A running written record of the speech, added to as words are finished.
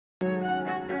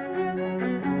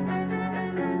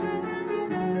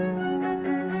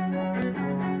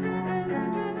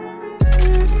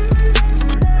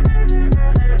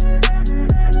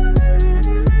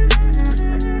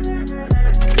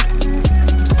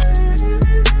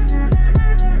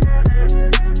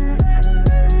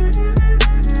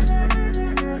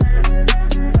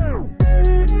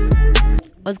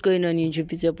What's going on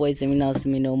YouTube? It's your boy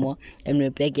Semino, and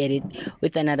we're back at it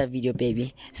with another video,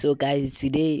 baby. So guys,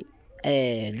 today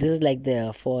this is like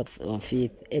the 4th or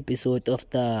 5th episode of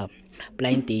the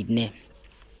blind date, ne?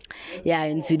 Yeah,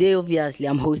 and today obviously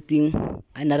I'm hosting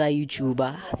another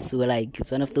YouTuber, so like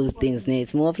it's one of those things, ne?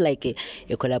 It's more of like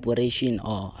a collaboration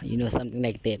or something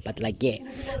like that, but like yeah.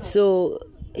 So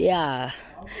yeah,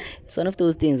 it's one of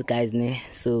those things, guys, ne?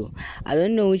 So I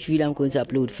don't know which video I'm going to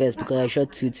upload first because I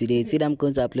shot 2 today. It's either I'm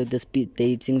going to upload the speed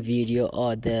dating video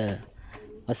or the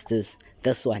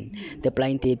this one, the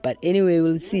blind date. But anyway,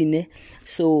 we'll see, ne?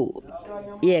 So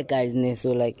yeah, guys, ne?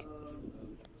 So like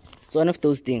it's one of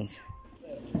those things.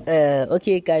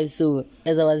 Okay, guys, so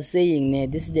as I was saying, ne,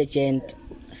 this is the gent.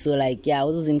 So like yeah, I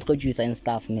was introduced and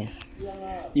stuff, ne?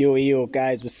 Yo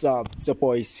guys, what's up? It's your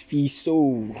boy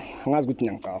Fiso.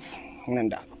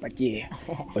 But yeah,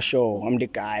 for sure, I'm the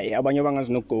guy. Abanye bangazi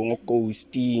no go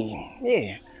ghosting.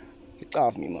 Yeah, it's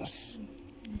off me, mos.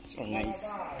 So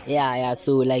nice. Yeah.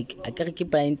 So like I can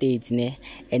keep blind dates, ne,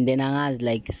 and then I was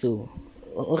like, so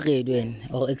okay, doing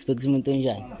or expect umuntu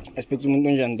onjani? Expect umuntu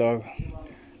onjani, dog?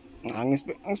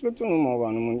 Expect no more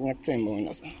umuntu ngiyakuthemba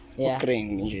wena sa.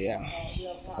 Ukraine nje yeah.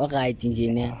 Alright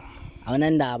nje ne.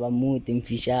 Awunandaba mude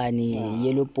mfishane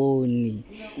yellow pony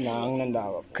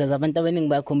nginandaba because abantu abaningi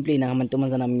bayacomplain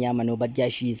ngamantombazana amnyama no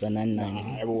batyashisa nani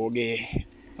yabo ke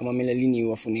amamelalini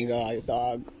wafunekayo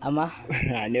dog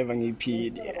I never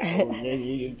ngiphile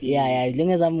yeah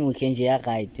lengeza muhle nje ya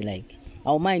right like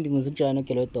awu mind ngizukujana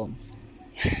nokelo Tom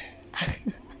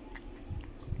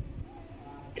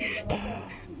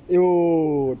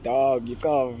yo dog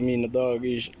yikave mina dog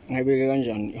ngibeke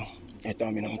kanjani yo I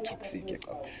mean, I'm toxic.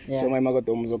 Yeah. So my mother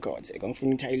told me to go outside. I'm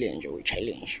from challenge.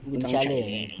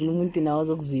 Umuntu nawo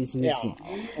zokuzwisa ukuthi.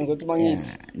 Ngizothi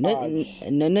bangithi.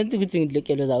 Not ukuthi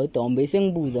ngidlekelo zawo Tom bese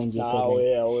ngibuza nje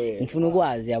because ngifuna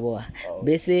ukwazi yabo.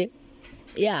 Bese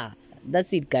yeah,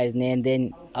 that's it guys, ne, and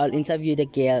then I'll interview the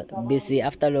girl bese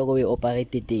after logo we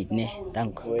operate the date, ne.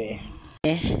 Thank you.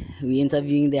 We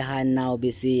interviewing the hand now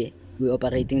bese we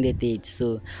operating the date.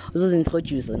 So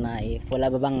uzozintroduce naye for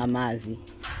laba bangamazi.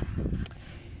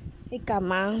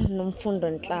 Igama Nomfundo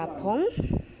Nhlapho.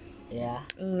 Yeah.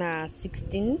 Na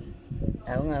 16.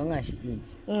 Ungasho age.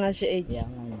 Ungasho age. Yeah,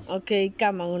 okay,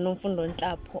 igama Nomfundo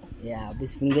Nhlapho. Yeah,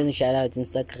 besifunike shout out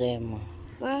Instagram.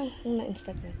 Una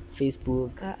Instagram.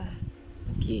 Facebook.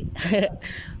 Okay.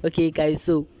 Okay guys,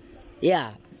 so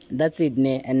yeah, that's it,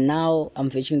 ne. And now I'm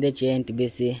fetching the gent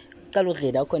bese. Qala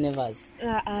ukheda akho nervous.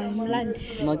 Mlandi.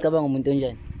 Macabanga umuntu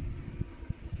onjani?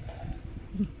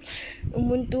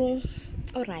 Umuntu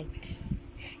alright.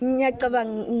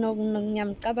 Ngiyacabanga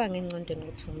engqondweni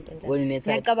ukuthi umuntu onjani.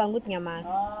 Ngiyacabanga ukuthi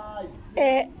ngiyamazi.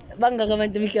 Bangaka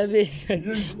abantu emhlabeni.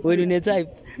 Wena une type?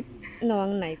 No,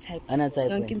 anginayo type. Ana type.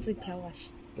 Yonke insipho yawash.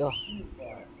 Yo.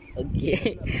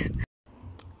 Okay.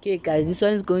 Okay guys, this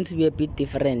one is going to be a bit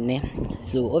different, ne?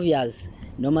 So obvious,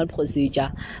 normal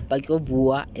procedure, but you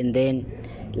bua and then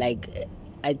like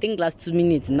I think last 2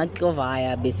 minutes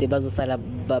nakovaya bese bazosala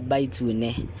bayitu,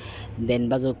 ne, then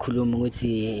bazokhuluma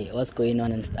ukuthi what's going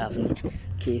on and stuff, ne.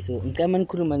 Okay, so ngicela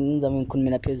nikhuluma nizame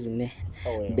ngikhulumela phezulu, ne,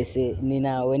 bese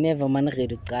nina whenever man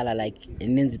ready uqala like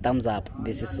nenze thumbs up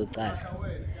bese sizoqala.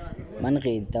 Man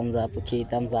ready thumbs up, okay,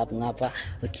 thumbs up ngapha,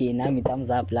 okay, nami thumbs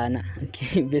up lana,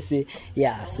 okay, bese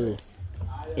yeah, so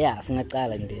yeah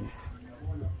singaqala then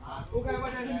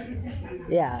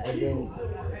yeah, and then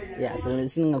yeah, so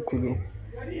singakhuluma.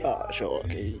 Sure,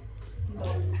 okay.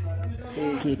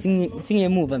 Okay,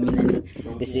 singemuva mina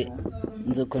bese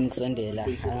ngizokhona ukusondela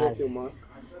angazi.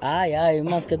 Hayi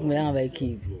mask kumele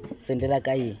ngabayikhiphi. Sondela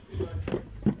kayi.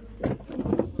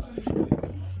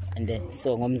 And then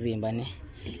so ngomzimba, ne.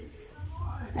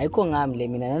 Ayikho ngami le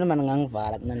mina noma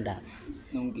ngingangivala kunandaba.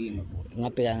 Nonkinga.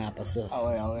 Ngabheka ngapha so.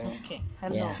 Okay.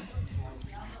 Hello. Yeah.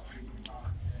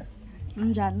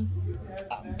 Njani?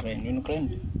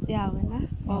 Ukraine. Yeah, wena.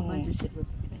 Manje shit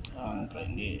with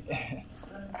Ukraine.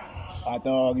 I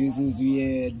thought this is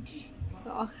weird.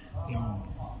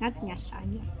 Ngathi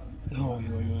ngiyahlanya. Yo.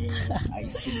 I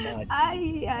see that.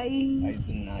 I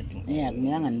see that. Yeah,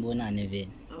 mina nganibonane vele.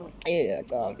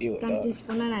 Cha yo. Kanti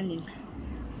sibonana nini?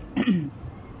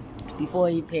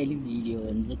 Before iphela video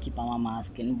ngizokhipha ama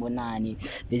mask nibonani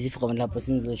bese from lapho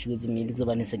sinizosho ukuthi maybe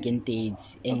kuzoba ne second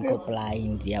date engikho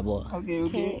blind, yabo.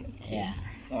 Okay. Yeah.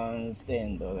 I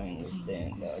understand. Okay.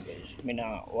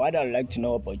 Mina, what I'd like to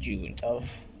know about you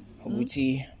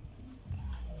ukuthi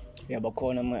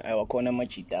yabakhona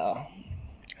amajita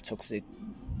toxic.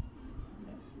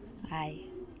 Hayi.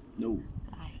 No.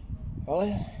 Hayi.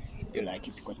 Oh, you like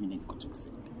it because mina ngikho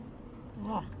toxic.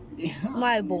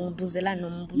 Mayibo ngibuzela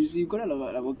nombuzo. Usikhona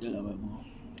labo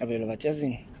avela bathi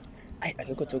yazini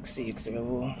akekho toxic so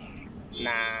yabo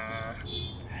nah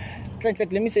like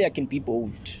let me say I can be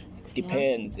bold.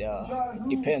 Depends, yeah.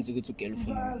 Depends who to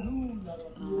girlfriend.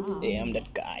 Yeah, I'm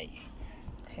that guy.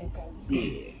 Okay.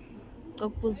 Yeah.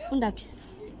 Ukuzifunda phi?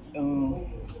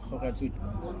 Okay.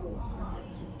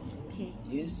 Okay.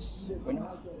 Yes. Bueno.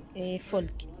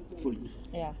 Folk. Full.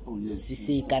 Yeah. Oh, yes.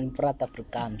 Sisi kan praat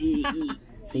Afrikaans.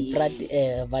 Si praat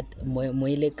wat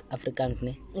moeilijk Afrikaans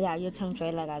ne? Yeah, you tongue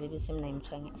dry like I bese mina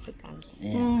ngitshwanga Afrikaans.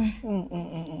 Yeah.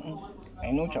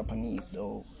 I know Japanese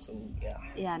though, so yeah.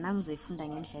 Yeah, nami ngizoyifunda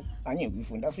ngendlela. Anye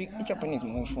ukufunda Africa Japanese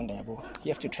mongifunda yabo.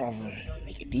 You have to travel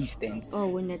like a distance. Oh,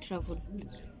 when you travel.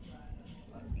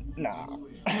 Nah.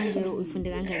 Manje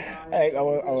uyifunde kanjani?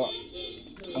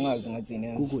 Angazi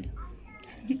ngathini. Google.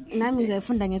 Nami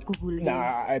ngizayifunda ngeGoogle.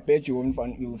 Nah, I bet you won't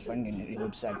find the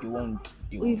website. You won't.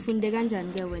 Uyifunde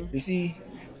kanjani ke wena? You see,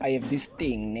 I have this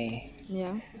thing, ne?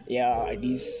 Yeah. Yeah,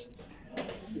 this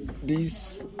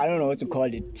I don't know what to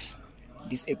call it.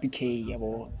 This APK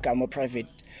or Gamma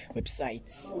private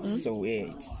websites. So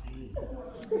yeah,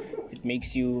 it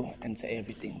makes you enter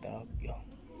everything dog. Yeah.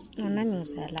 Nami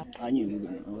ngizalapha.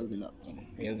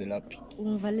 Awazilaphi.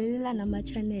 Ungivalelela nama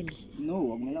channels.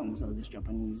 No, akumelanga usazi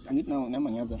Japanese. Angithi nawo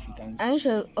nama ngiyazi Afrikaans.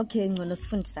 Angisho okay ngcono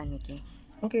sifundisane ke.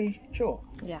 Okay, sure.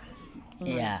 Yeah.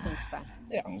 Yeah.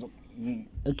 Yeah,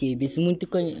 Okay, bese umuntu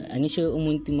angisho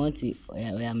umuntu mothi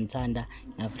uyamthanda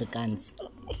Afrikaans.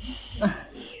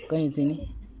 Konitsini?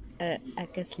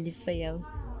 Akaslifayo.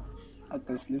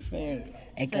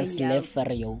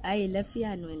 Ekaslefayo. Ay,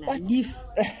 lefian wena.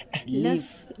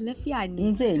 Lefian.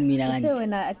 Ngitseni mina kanti? Uthe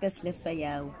wena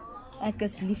akaslefayo.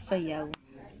 Akaslifayo.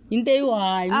 Into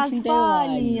eyi-1,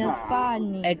 Asfani.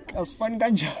 Asfani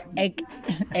kanjani?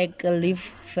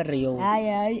 Eklifayo.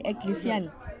 Hayi, eklifian.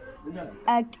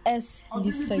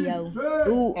 Akaslifayo.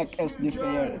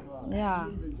 Akaslifayo. Yeah.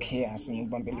 Okay,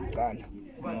 asimubambela icala.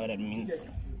 You know what that means?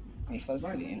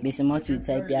 Bese mothi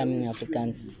type yami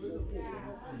ngeAfrikaans.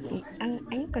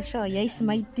 Angikho sure, yes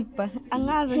my tipa.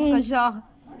 Angazi ngikho sure.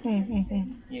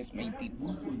 Yes my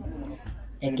tipa.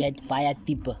 Get buy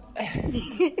tipa.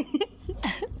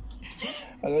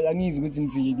 Angizi ukuthi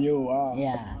nzini yo.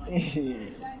 Yeah.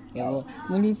 Yabo,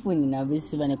 mulifuni na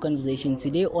bese bane conversation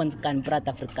today on Kan Praat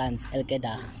Afrikaans elke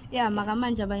dag. Yeah, maka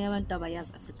manje abanye abantu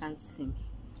abayazi Afrikaans simi.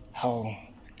 How?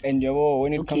 And yabo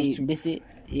when it comes to bese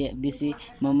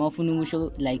mama ufuna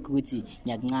ukusho like ukuthi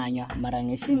ngiyakuncanywa mara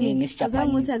ngeSjapanese.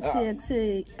 Azangithi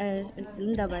akuse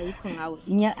indaba yikho ngawe.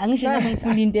 Angisho nami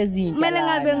ngifuna into ezintsha. Kumele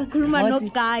ngabe ngikhuluma no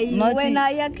guy wena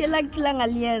yakhela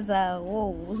ngaliyeza.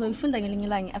 Oh, uzoyifunda ngelinye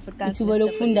ilanga iAfrikaans. Ithuba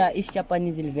lokufunda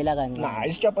iSjapanese livela kancane. Nah,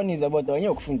 iSjapanese abodwa ngeke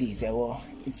ukufundise yabo.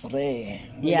 It's rare.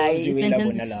 Yeah,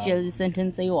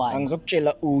 sentence eyi-1.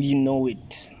 Angizokutshela you know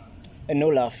it. And no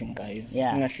laughing, guys.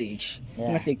 Yeah.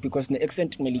 Ngahleki because the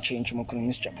accent may change uma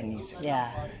khuluma Japanese.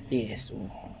 Yeah. Yes.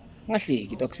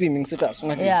 Ngahleki dokusimi ngisikazi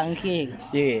ngahleki. Yeah, ngihleki.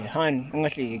 Yeah, han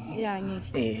ngahleki. Yeah,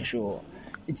 ngihleki. Sure.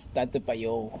 It's started by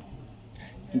yo.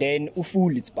 Then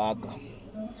ufull it's burger.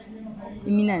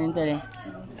 Imina nento le.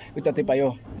 Utate by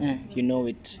yo. You know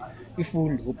it.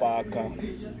 Ufull uburger.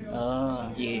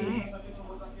 Oh. Yeah.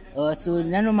 Oh, so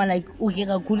nanoma like udle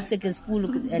kakhulu uTekesifulu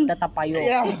tatapayo.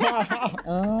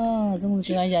 Oh,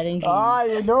 sengizisho kanjalo endlini. Ah,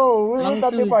 you know,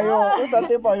 utatepayo.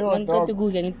 Ngicela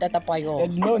ukudla ngitatapayo.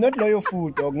 No, not like your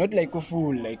food, dog. Not like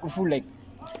ufull, like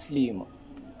slim.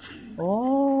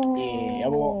 Oh. Yeah,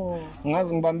 yabo.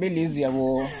 Ngazi ngibambe lezi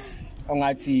yabo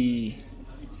ongathi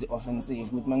offensive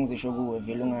ukuthi mangizisho kuwe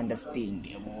vele unga-understand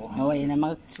yabo. Hawa yena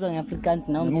makuthiwa ngeAfrikaans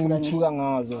nawo ngithuka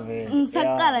ngazo vele.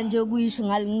 Ngisaqala nje ukuyisho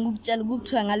ngikutshela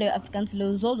ukuthiwa ngaleyo Afrikaans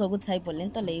lo uzozwa ukuthi hayibo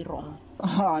lento le wrong.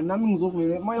 Nami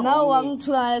ngizovela nawe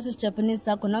wangithuka ngaleso Japanese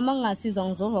sakho noma ngingasizwa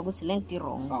ngizozwa ukuthi lento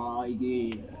wrong. Hayi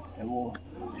ke yabo.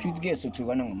 Should get so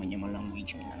thukana ngamanye ama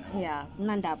language mina. Yeah,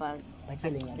 kunandaba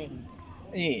batshele nyathi.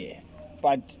 Yeah,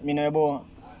 but mina yabo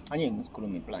anye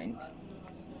ngisikhuluma blind.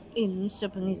 In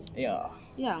Japanese.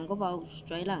 Yeah, ngoba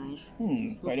usijwayela ngisho.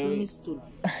 By the way,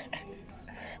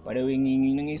 by the way,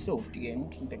 ngisoft ke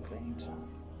background.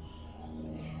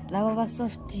 Laba ba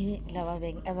soft laba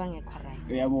abangekho right.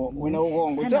 Yabo wena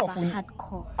ukongo uthafuna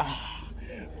hardcore.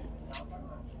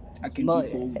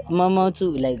 Mama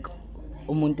too like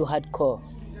umuntu hardcore.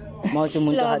 Mawuthi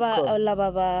umuntu hardcore.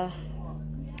 Laba ba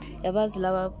yabazi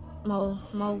laba mau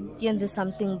yenze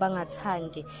something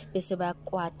bangathandi bese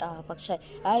bayakwata bakushaya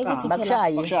hayi ukuthi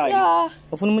bakushaya yeah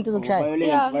ufuna umuntu ozokushaya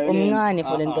umncane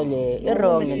for lento le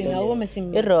i-wrong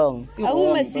i-wrong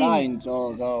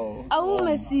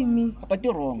awumesimi but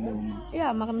i-wrong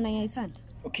yeah maka mina ngiyayithanda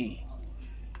okay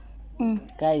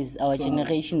guys our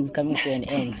generation is coming to an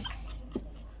end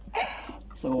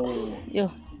so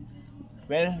yo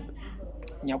Well,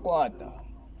 ngiyakwata.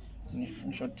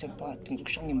 Ngisho take part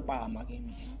ngizokushaya impama ke.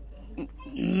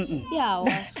 Yeah,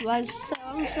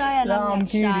 washaya No, I'm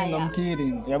namshaya.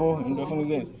 kidding. Yabo, into ofuna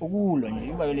ukwenza. Ukulwa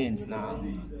nje, violence na.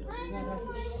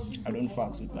 I don't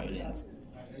fucks with violence.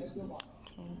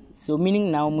 So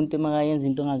meaning now umuntu makayenza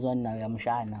into ongazwani nayo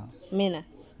uyamshaya nawe. Mina.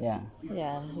 Yeah.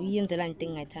 Yeah, uyenzela into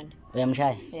engayithanda.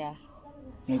 Uyamshaya? Yeah.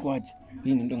 Ngikwathi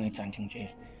yini into ongayithandi ngitshela.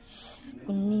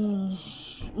 Kuningi.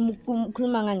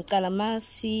 Ukhuluma nganiqala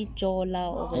masijola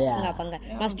okusingabanga.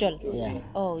 Masijola. Yeah.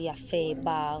 Oh,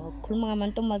 yafeba. Ukhuluma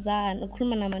ngamantombazana,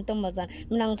 ukhuluma namantombazana.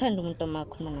 Mina ngithanda umuntu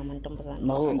omakhuluma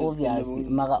namantombazana. Obviously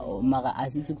maka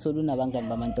asithi ukuthola unabangani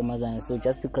bamantombazana, so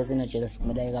just because jealous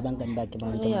kumele abangani bakhe Yeah,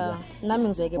 bamantombazana. nami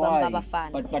ngizoke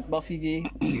babafana. But bafike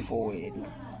before wena.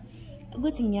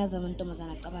 Ukuthi ngiyazi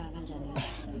amantombazana acabanga kanjani.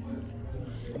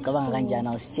 Cabanga kanjani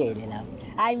awusitshele lapho.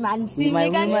 Hayi man, We simi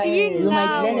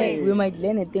might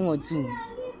learn a thing or two.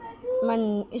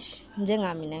 man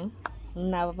njengami ne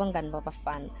nginabo abangani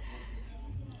babafana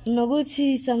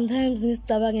nokuthi sometimes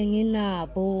ngizicabange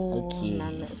nginabo Okay.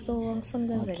 so ngifuna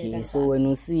kwenzeke Okay, kanjani. so wena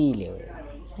usile wena.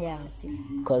 Yeah, ngisi.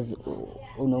 Because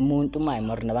unomuntu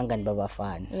mayimori nabangani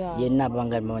babafana. Yeah. Yena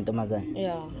nabangani bamantombazana.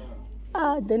 Yeah.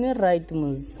 Then you're right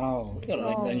mus.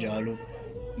 Right kanjalo.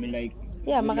 I mean like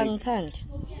Yeah, maka ngithanda.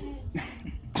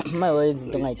 My words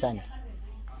into ongayithandi.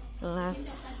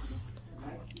 Ngasi.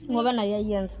 Ngoba nayo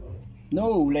yayenza.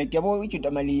 no, like yabo ithi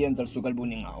amali yenza lisuka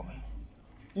libone ngawe.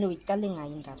 No, iqale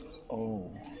ngayo indaba.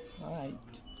 Oh. Alright.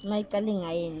 Mayiqale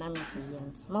ngaye nami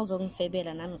ngiyenza.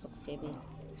 Mawuzongifebela nami ngizokufebela.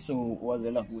 So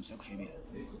wazela ukuthi akufebela.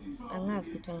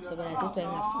 Angazi ukuthi ngifebela kodwa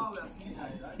engafuphi.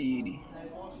 Fidi.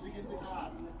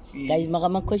 Guys,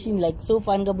 my question like so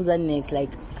fun kabuza next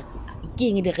like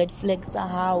king the red flags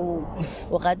how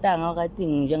ukatanga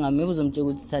ukating njengami uzomtshela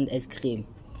ukuthi uthanda ice cream.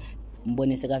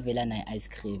 Mbone sekavela naye ice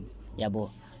cream. Yabo.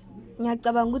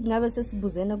 Ngiyacabanga ukuthi ngabe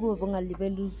sesibuzene kuwe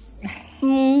bongalibela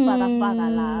faka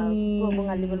la kuwe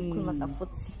bongalibela ukukhuluma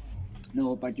safuthi.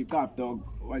 No, but you cough dog.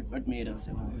 What made us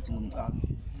ukuthi ngumcaba?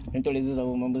 Into lezi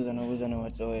zabomambuzana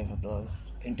whatsoever dog.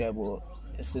 Into yabo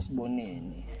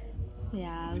esesiboneni.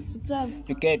 Yeah, sitha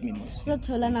You get me, most.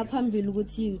 sitholana phambili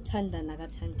ukuthi uthanda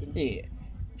nakathandi. Yeah.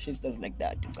 She does like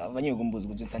that. Avanye ukumbuza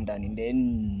ukuthi uthandani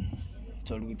then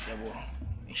thola ukuthi yabo.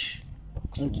 Ish.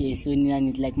 Okay, so nina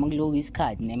need like maglo is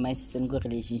card name my sister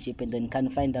relationship and then can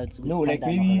find out No, like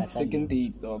maybe second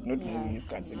date dog, not really this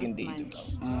kind second date.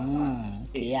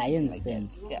 Okay, yeah, I understand.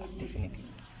 Yeah, definitely.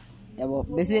 Yabo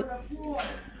bese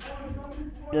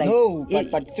like No,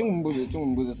 but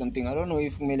ngumbuza something. I don't know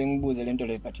if kumele ngibuze lento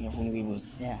le but ngifuna ukuyibuza.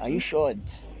 Yeah. Are you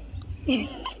short?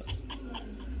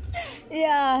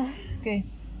 Yeah, Okay.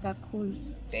 kakhulu.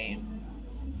 Damn.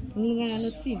 Ngilingana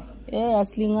noSimo.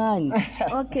 asilingani.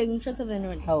 Okay, ngishotha than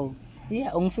wena. How?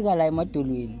 Yeah, ungifika la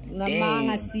emadolweni.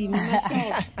 Namanga simi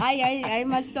mahlombe. Hayi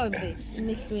mahlombe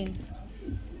emehlweni.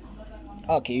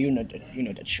 Okay, you're not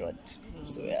that short.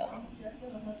 So yeah.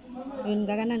 Wena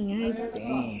ngakanani ngayi?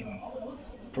 Damn.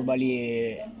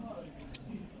 Probably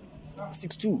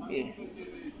 6'2". Yeah.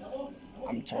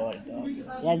 I'm tall, dog.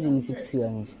 Yazi ni 6'2"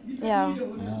 nje. Yeah.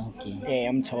 Okay. Yeah,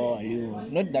 I'm tall. You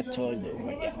not that tall though,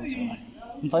 but yeah, I'm tall.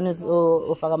 Mfana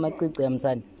ufaka amacici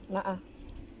yamthandi.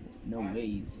 No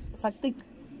ways. Fakti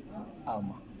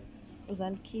Ama.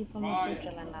 uzalikhipha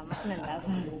amasotsha la nama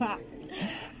kunandaba.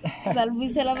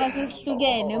 Uzalibuyisela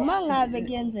masesihlukene mangabe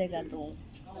kuyenzeka lo.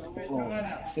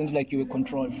 Oh, seems like you're a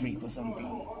control freak or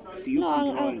something. Do you No,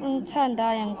 control? angithanda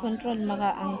angicontrol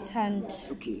maka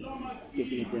angithandi. Okay,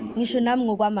 definitely understand. Ngisho nami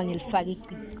ngokwami ngilifaka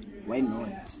icici. Why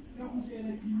not?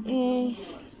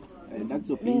 That's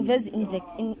your opinion. Invest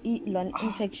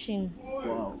infection.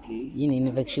 Wow, okay. Yini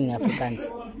infection Afrikaans?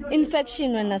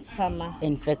 Infection wena sikhama.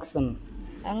 Infection.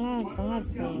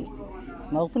 Angazi wena.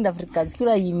 Mawufunda Afrikaans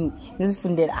kula yimi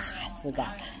ngisifundela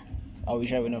suka. I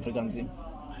wish I were in Afrikaans.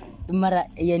 Mara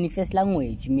yani first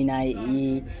language mina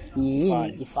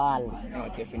ifal. No,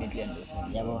 definitely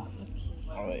understand. Yabo.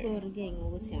 Alright. Sorry ke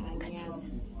ngokuthi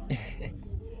angiyazi.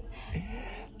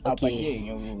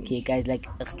 Okay guys, like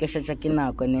ke shotsa ke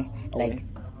nako ne like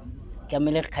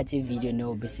kamele khatse video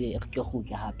no bese ke go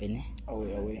ke hape ne.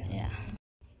 Away. Yeah.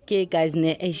 Okay guys,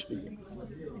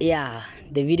 yeah,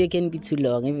 the video can be too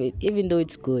long even though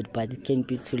it's good, but it can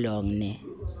be too long ne.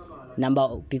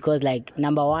 Because like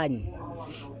number one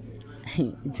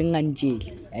it's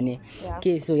nganjeli ane.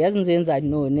 Okay, so yazi nzenza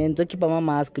no nenzokhipha ama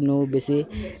mask no bese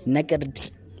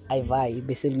naked ayivai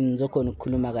bese nizokhona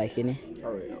ukukhuluma kahle ne.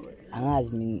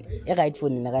 Angazi mina right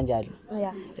phone nina kanjalo.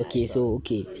 Yeah. Okay, so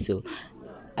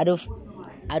out of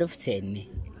 10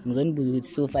 ngizonibuza ukuthi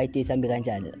so 5 days hambe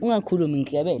kanjani. Ungakhulumi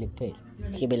ngihlebele kuphela.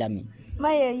 Hlebela mina.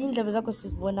 Maye indlebe zakho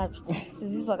sizibona phi?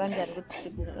 Sizizwa kanjani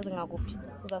ukuthi singakuphi?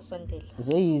 Uzasondela.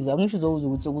 Zoyizwa ngisho uzowuza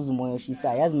ukuthi kuzumoya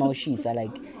oshisa. Yazi mawushisa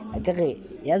like akake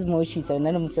yazi mawushisa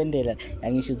nanomsondela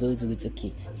angisho uzowuza ukuthi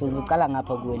okay. So uzoqala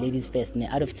ngapha kuwe ladies first ne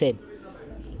out of 10.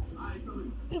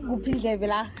 Ikuphi indlebe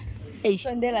la?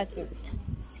 Sondela si.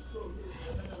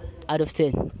 Out of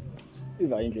 10.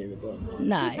 Iva indlebe bro.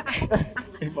 9.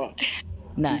 Iva.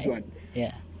 9. Which one?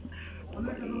 Yeah.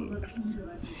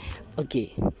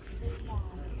 Okay.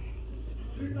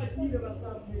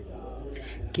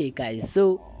 Okay guys,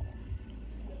 so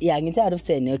yeah, ngithi out of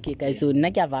 10. Okay guys, so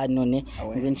nakuyavana none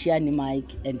ngizonishiya ni mic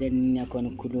and then niyakhona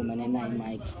ukukhuluma nena i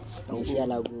mic. Ngishiya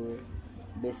la ku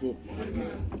bese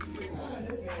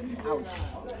out.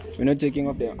 We're not taking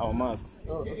off our masks.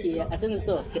 Oh, okay, yeah. As in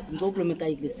so, ngokukhuluma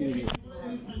kai ku studio.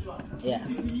 Yeah.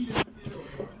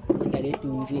 Ngale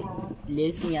tuzi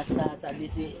lesiyasatha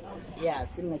bese yeah,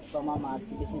 singakhipha ama mask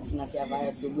bese thina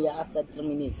siyavala sibuya after 3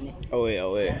 minutes ne. Away.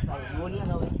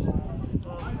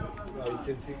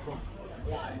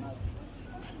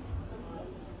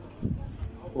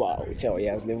 Wow, tell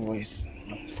yes, the voice.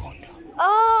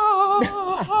 Oh.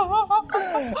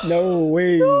 No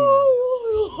way.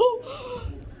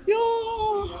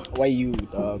 Yo. Why you,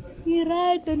 dog? You're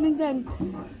right, ninjan.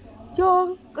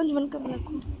 Yo, kanjman kamera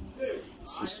ko.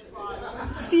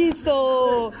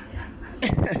 Fiso.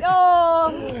 Yo.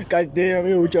 God damn,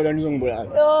 you utshala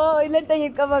nizongibulala. Yo, ilento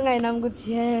ngicabanga yena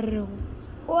ukuthi yero.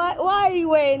 Why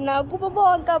wena? Kuba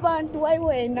bonke abantu why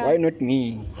wena? Why not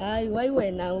me? Hayi, why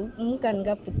wena? Umngani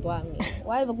kabhuti wami.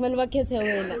 Why bakumele bakhethe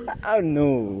wena? I don't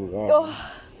know. Yo.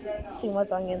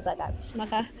 Singathi angenza kabi.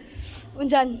 Maka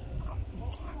unjani?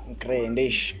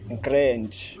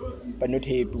 Grand, but not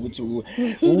happy ukuthi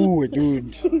ooh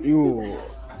dude, you.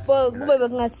 Kube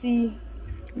bekungasi.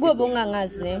 Kube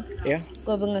ungangazi ne? Yeah.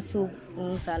 Kube ngasu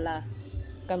ngisala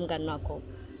kamngani wakho.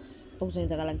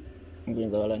 Okuzenzakalani?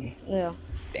 Ngiyenzakalani? Yeah.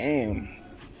 Damn.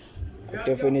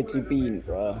 Definitely been,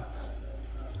 bro.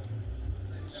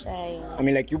 Shame. I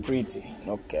mean, like, you pretty,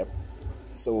 no cap.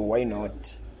 So why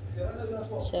not?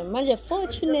 Shame. Manje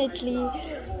fortunately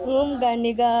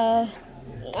ngumngani ka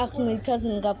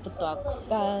cousin kabhuti wakho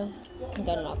ka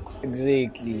ngani wakho.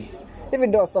 Exactly.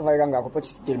 Even though I suffer kangako, but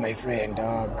she's still my friend,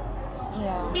 dog.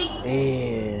 Yeah.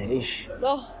 Ish.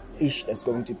 Oh. Ish, that's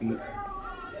going to be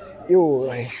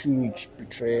a huge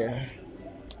betrayal.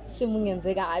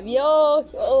 Simungenze kabi yo.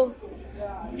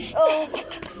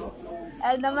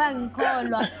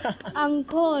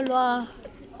 Angikholwa.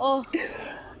 Oh.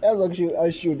 I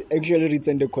should actually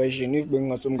return the question. If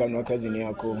bengasomngani wakazini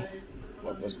yakho,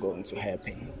 what was going to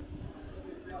happen?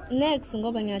 Next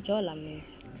ngoba ngiyajola mina.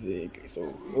 Exactly.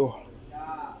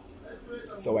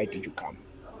 So why did you come?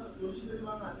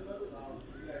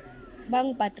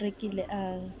 Bangipatrekile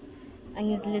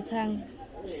angizilethanga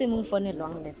simungifonela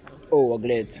wangiletha. Oh,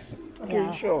 glad. Okay,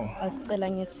 Yeah. sure. Asicela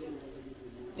ngithi.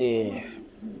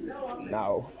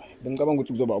 Now, bengicabanga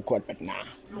ukuthi kuzoba awkward, but nah.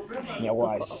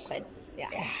 Ngiyakwazi.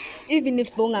 Yeah. Even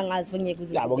if bongangazi ngeke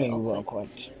uze. Yabo ngeke kuba awkward.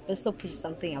 Let's so push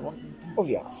something yabo.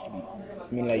 Obviously.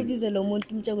 I mean, like, Ubize lo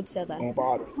muntu umtshela ukuthi siyazana.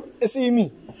 ngibalo.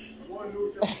 Esimi.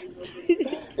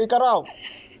 Ikarao.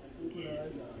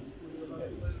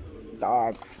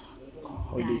 Dog.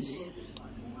 Hold this.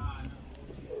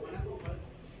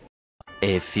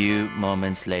 A few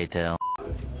moments later.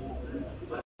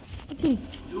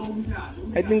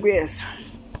 I think yes.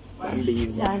 I'm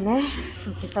busy. Jana,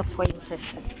 I'm disappointed.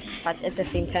 But at the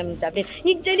same time, Jabe,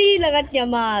 ngikutshelile ngathi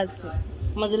ngiyamazi.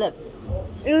 Mazela.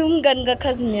 Umngani ka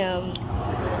cousin yami.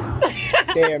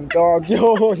 Damn, dog,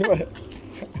 yo.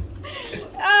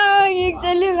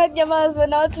 Ngikutshelile ngathi ngiyamazi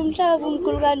wena uthi umhlaba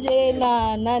umkhulu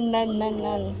kanjena.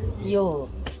 Nan. Yo.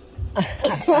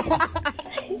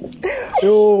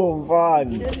 Yo,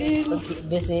 fun. Okay,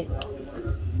 bese.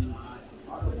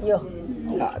 Yo.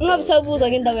 Ungabusabuza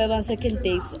ngendaba yaba second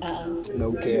date.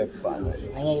 No care, fun.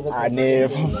 Angeke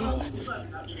Never.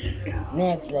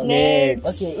 Next. Next.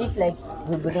 Okay, if like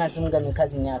we bengasomngani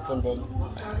cousin yakho and then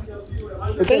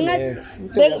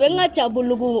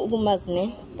Bengajabula ukumazi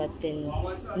ne, but then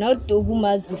not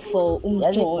ukumazi for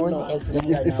umjono.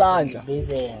 Isandla.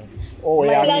 Business. Oh,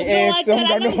 yeah, ex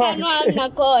umngani wakhe.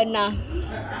 Nakhona.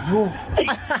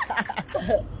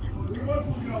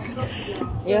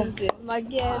 Yeah.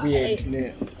 Weird.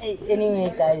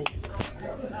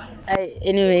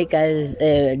 Anyway guys,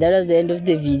 that was the end of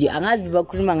the video. Angazi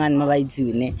bakhuluma ngani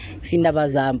mabayithu ne sindaba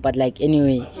zami, but like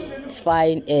anyway, it's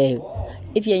fine.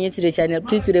 If you're new to the channel,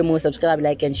 please do the most subscribe,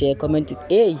 like and share, comment.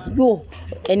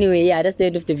 Anyway, yeah, that's the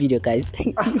end of the video guys.